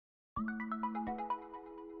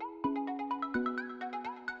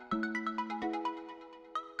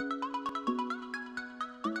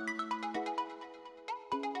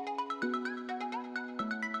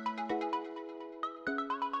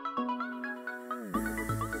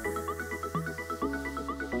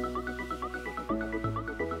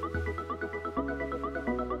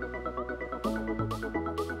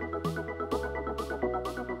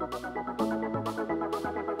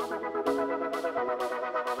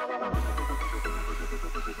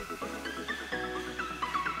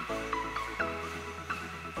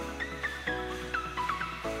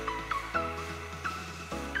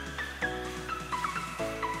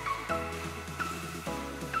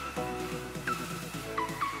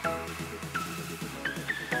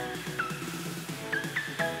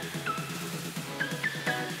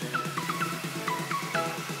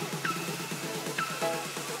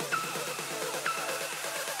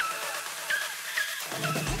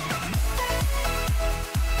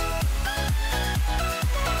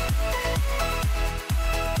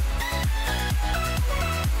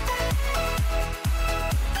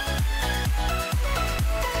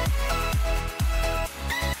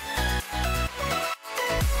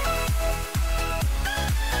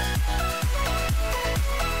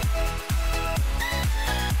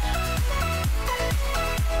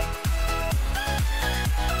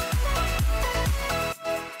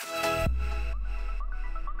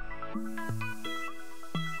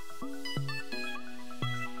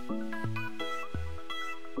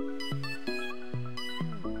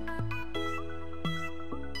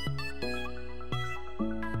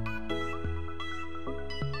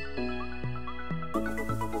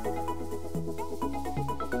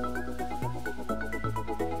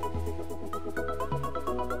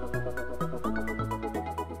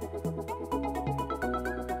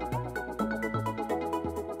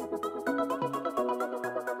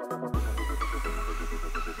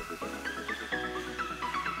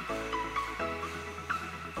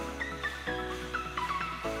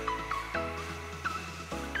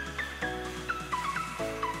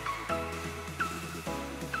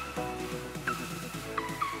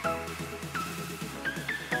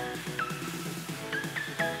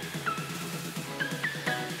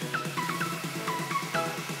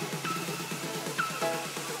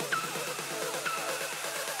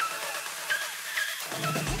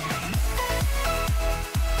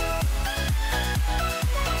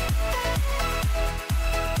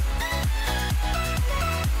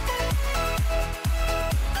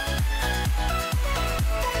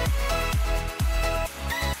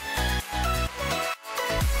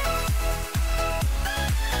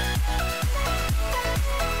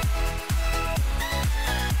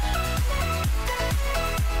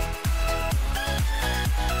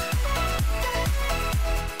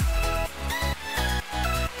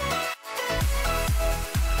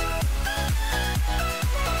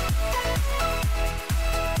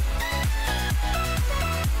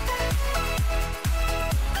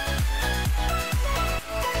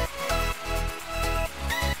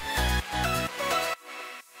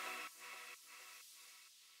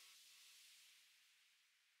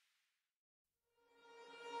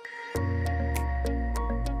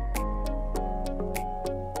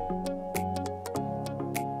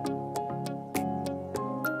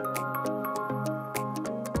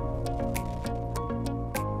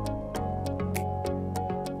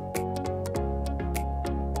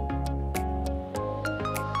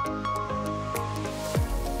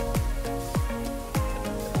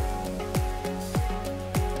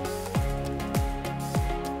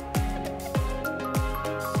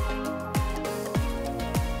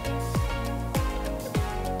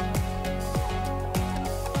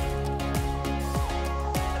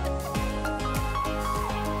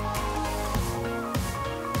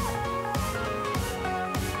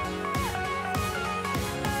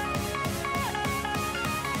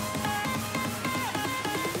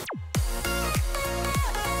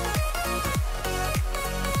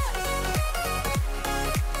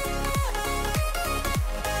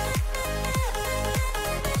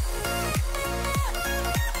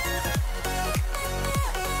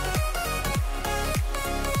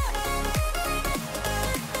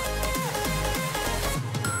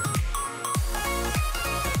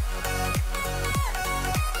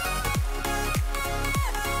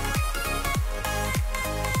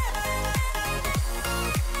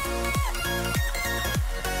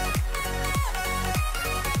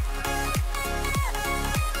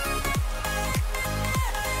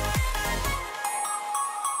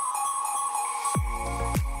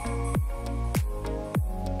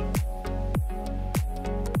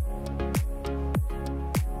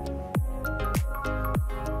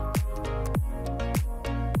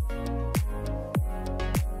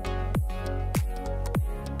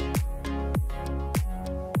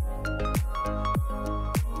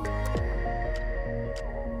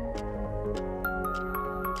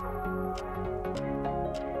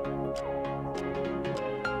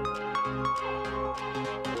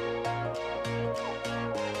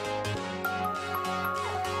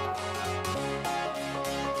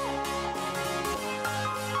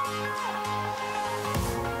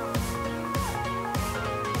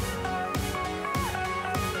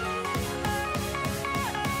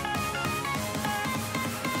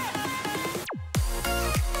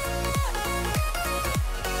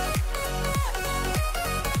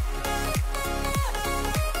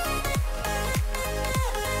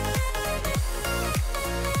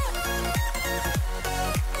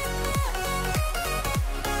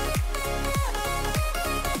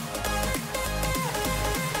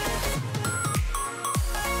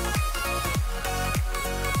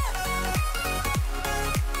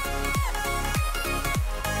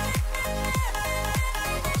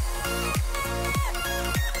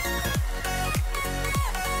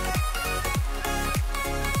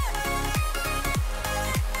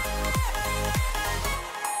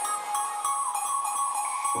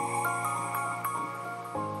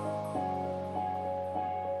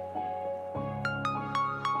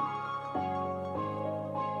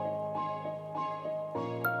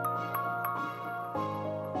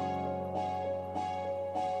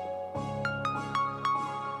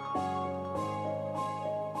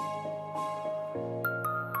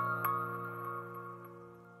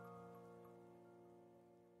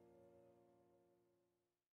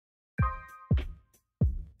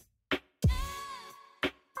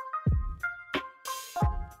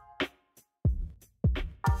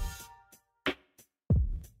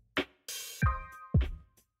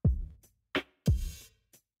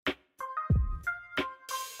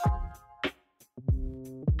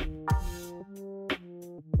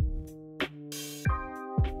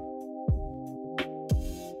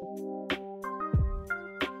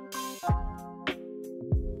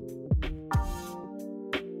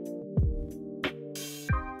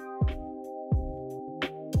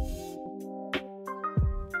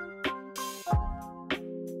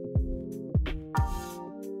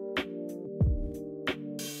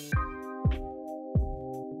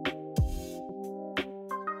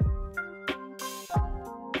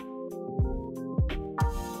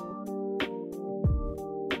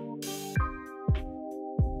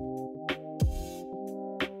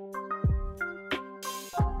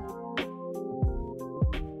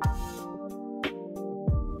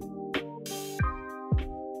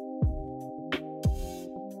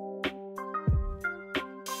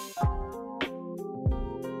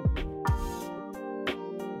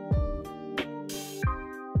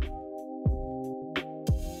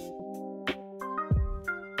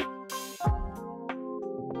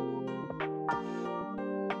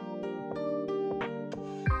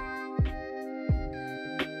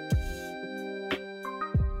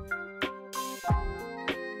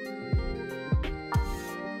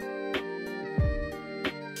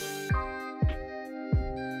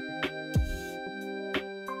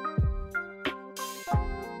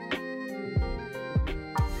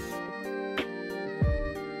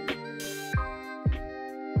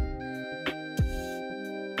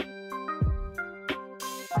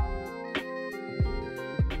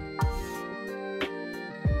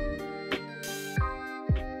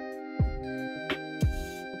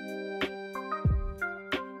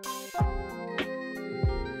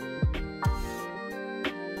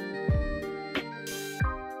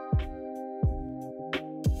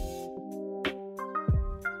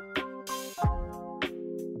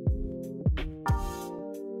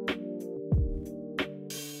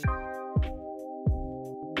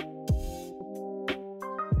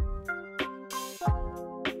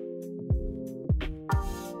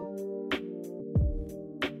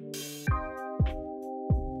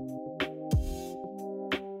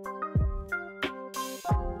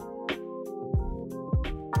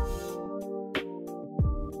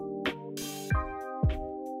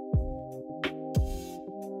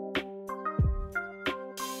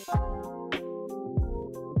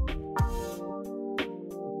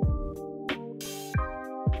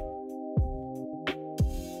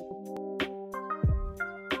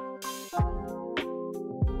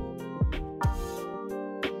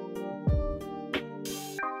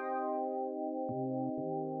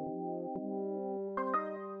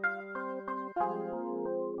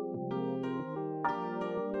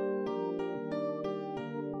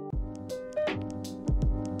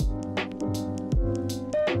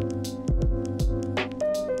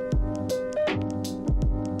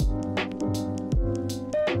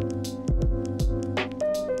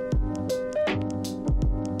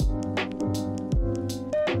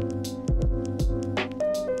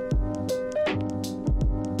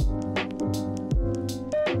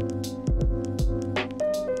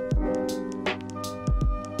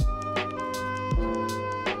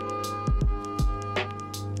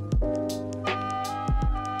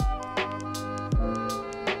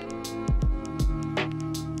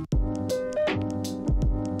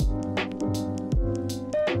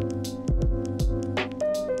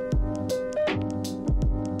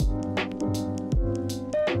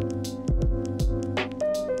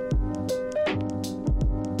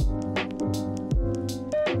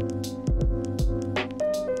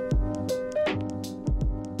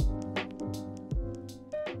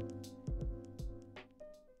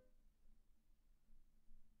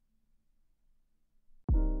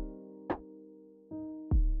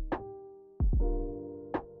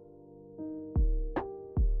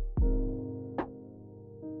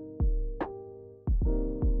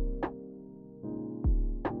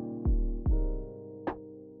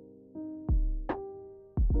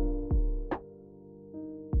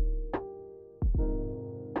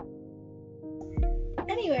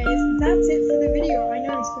Anyways, that's it for the video. I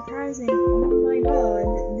know it's surprising. Oh my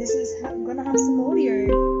god, this is gonna have some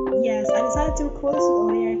audio. Yes, I decided to record this with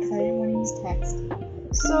audio because I didn't want to use text.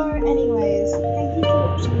 So, anyways, thank you for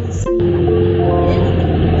watching this video.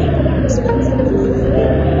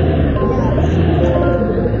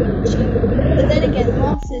 But then again,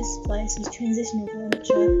 half this place is transitional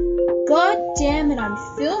furniture. God damn it, I'm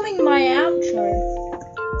filming my outro.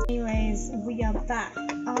 Anyways, we are back.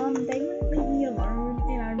 They wouldn't leave me alone,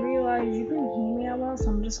 and I realized you couldn't hear me that well, so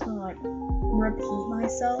I'm just gonna like repeat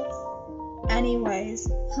myself. Anyways,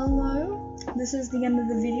 hello. This is the end of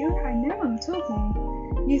the video. I know I'm talking.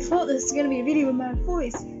 You thought this was gonna be a video with my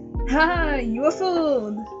voice. Haha, you were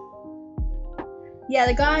fooled. Yeah,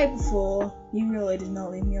 the guy before, he really did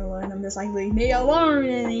not leave me alone. I'm just like, leave me alone,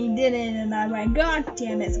 and he didn't, and I'm like, god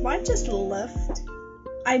damn it. So I just left.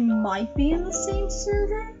 I might be in the same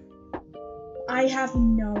server. I have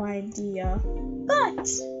no idea, but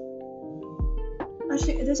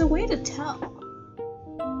actually, there's a way to tell.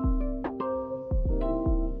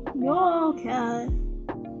 Okay.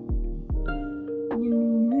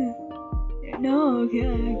 No,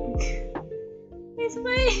 okay. It's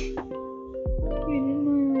me.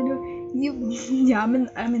 Yeah, I'm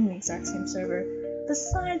in the exact same server.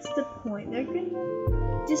 Besides the point, they're gonna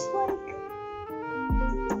just like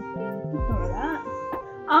ignore that.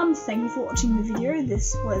 Thank you for watching the video.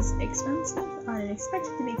 This was expensive. I didn't expect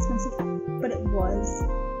it to be expensive, but it was.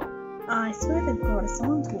 I swear to God, if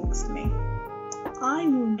someone talks to me, I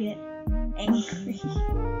will get angry.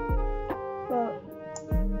 But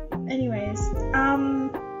anyways,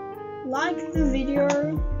 like the video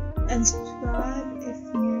and subscribe if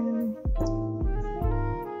you,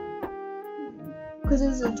 because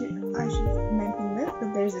there's I should mention this,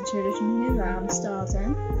 but there's a tradition here that I'm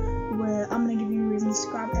starting, where I'm gonna give you a reason to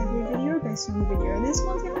subscribe every video based on the video. This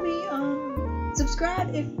one's gonna be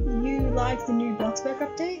subscribe if you like the new Bloxburg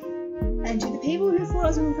update, and to the people who thought I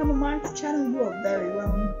was gonna become a Minecraft channel, you are very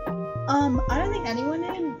wrong. I don't think anyone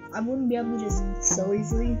did. I wouldn't be able to just so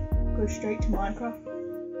easily go straight to Minecraft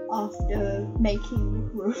after making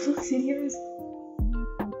Roblox videos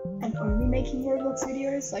and only making Roblox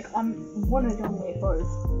videos. Like, I'm wanna dominate both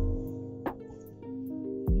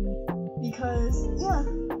because yeah.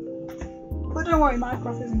 But don't worry,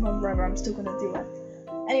 Minecraft isn't gone forever. I'm still gonna do it.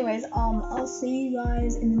 Anyways, I'll see you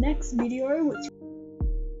guys in the next video, which